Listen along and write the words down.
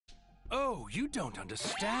Oh, you don't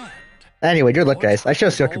understand. Anyway, good luck, guys. I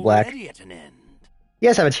chose Goku Black. Already at an end. You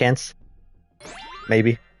guys have a chance.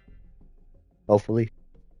 Maybe. Hopefully.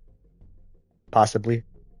 Possibly.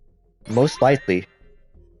 Most likely.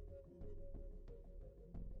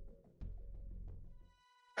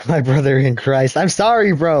 My brother in Christ. I'm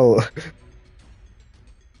sorry, bro.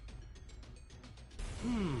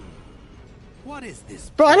 What is this?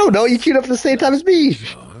 Bro, I don't know. You queued up at the same time as me.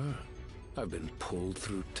 Sure. I've been pulled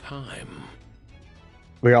through time.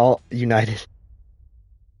 We're all united.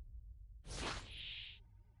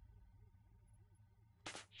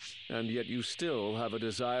 And yet you still have a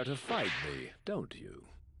desire to fight me, don't you?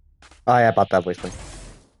 Oh, yeah, I bought that voice line.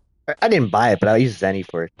 I didn't buy it, but I'll use Zenny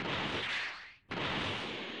for it.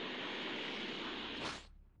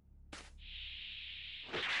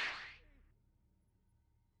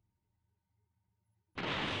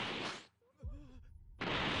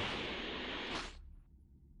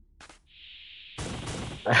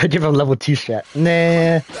 I give him level 2 strat.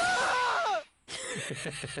 Nah.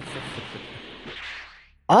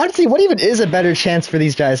 Honestly, what even is a better chance for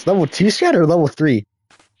these guys? Level 2 strat or level 3?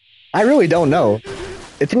 I really don't know.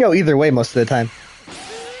 It can go either way most of the time.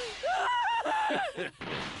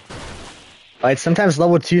 Like, sometimes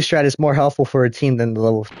level 2 strat is more helpful for a team than the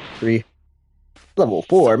level 3. Level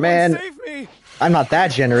 4, man. Save me! I'm not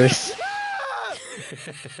that generous.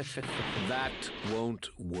 That won't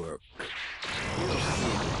work. You'll see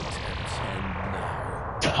the attempts, and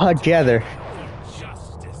now Together.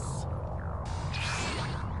 justice.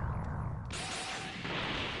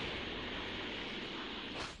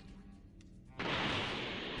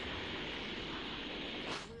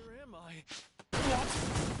 Where am I? What?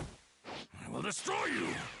 I will destroy you.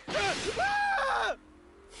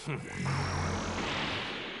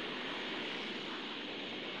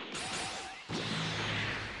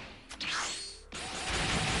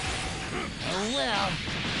 Oh well.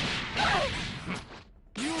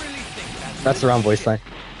 You really think That's the wrong voice line.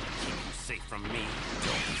 safe from me?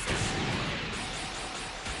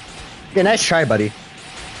 Yeah, nice try, buddy. You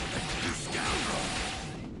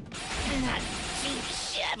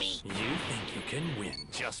think you can win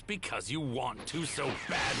just because you want to so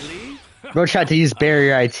badly? Bro tried to use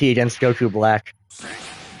barrier IT against Goku Black.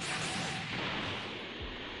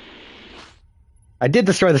 I did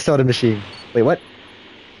destroy the soda machine. Wait, what?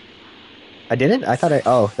 I didn't? I thought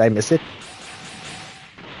oh, did I miss it?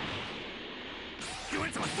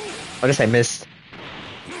 I guess I missed.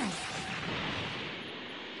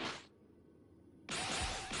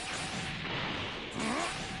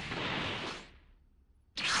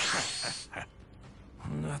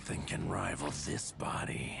 Nothing can rival this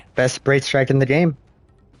body. Best Braid Strike in the game.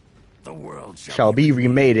 The world Shall be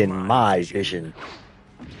remade in my vision.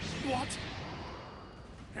 What?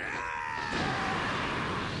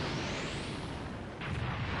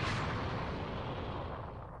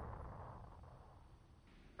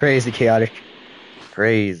 Crazy chaotic.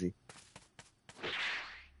 Crazy.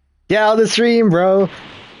 Get out of the stream, bro.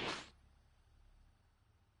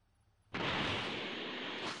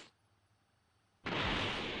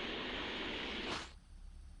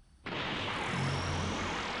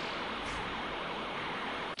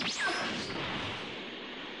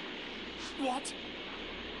 What?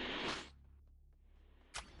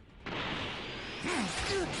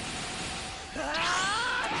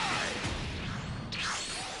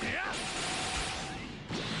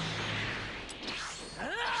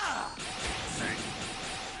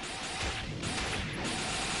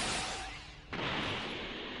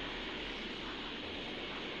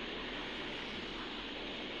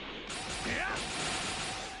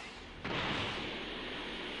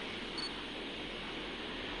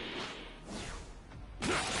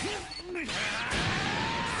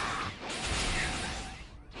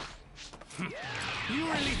 You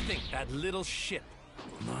really think that little ship?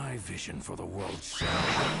 My vision for the world shall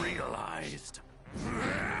be realized.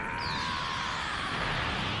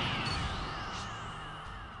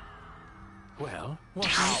 Well, what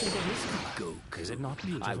do you think of this gook? Is it not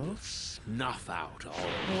beautiful? I will snuff out all.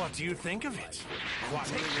 What do you think of it? What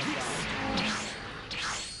is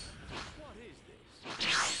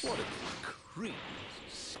this? What a creep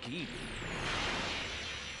scheming.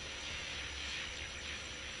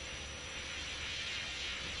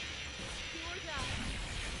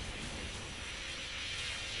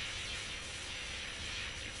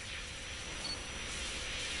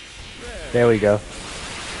 There we go.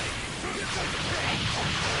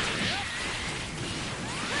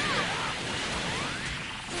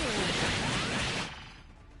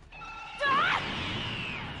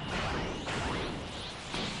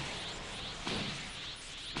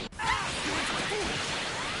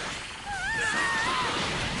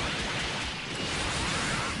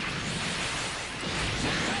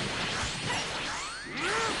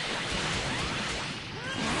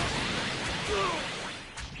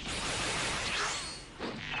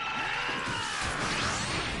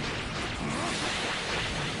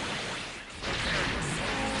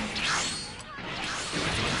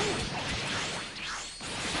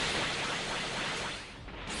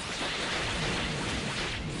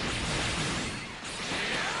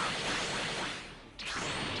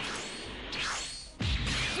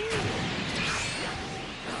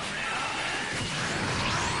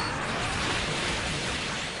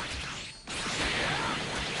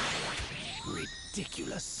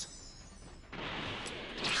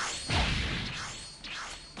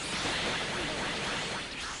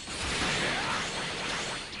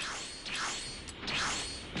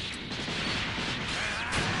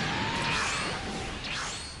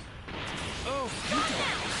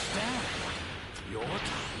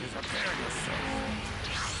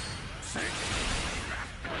 You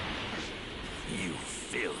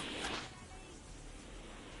filth.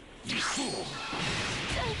 You fool.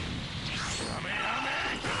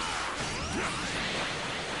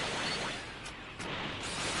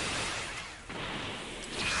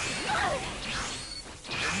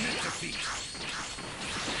 Admit defeat.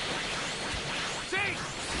 Take,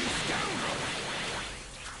 you scoundrel.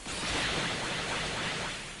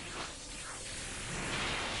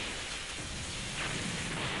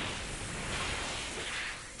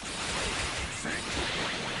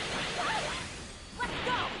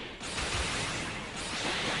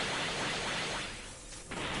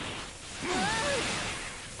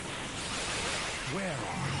 Where are you?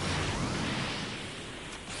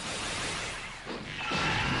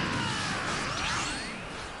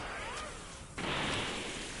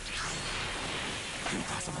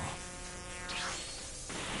 Impossible.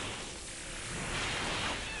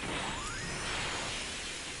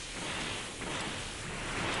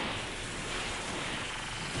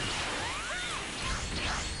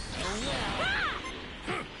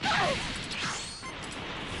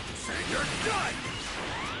 Say you're done!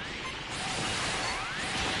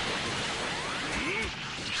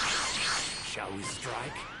 Shall we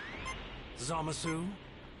strike? Zamasu?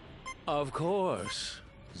 Of course,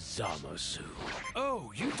 Zamasu.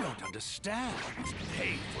 Oh, you don't understand. You must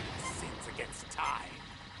pay for your sins against time.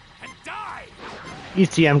 And die!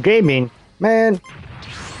 ECM Gaming, man.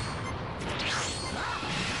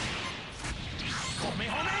 Call me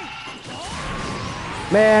homie!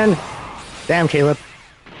 Man. Damn, Caleb.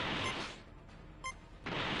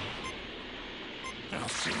 I'll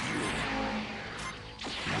see you.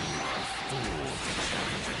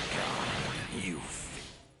 You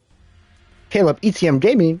Caleb, ECM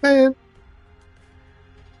Gaming, man.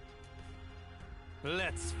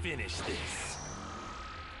 Let's finish this.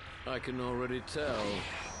 I can already tell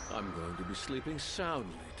I'm going to be sleeping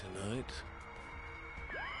soundly tonight.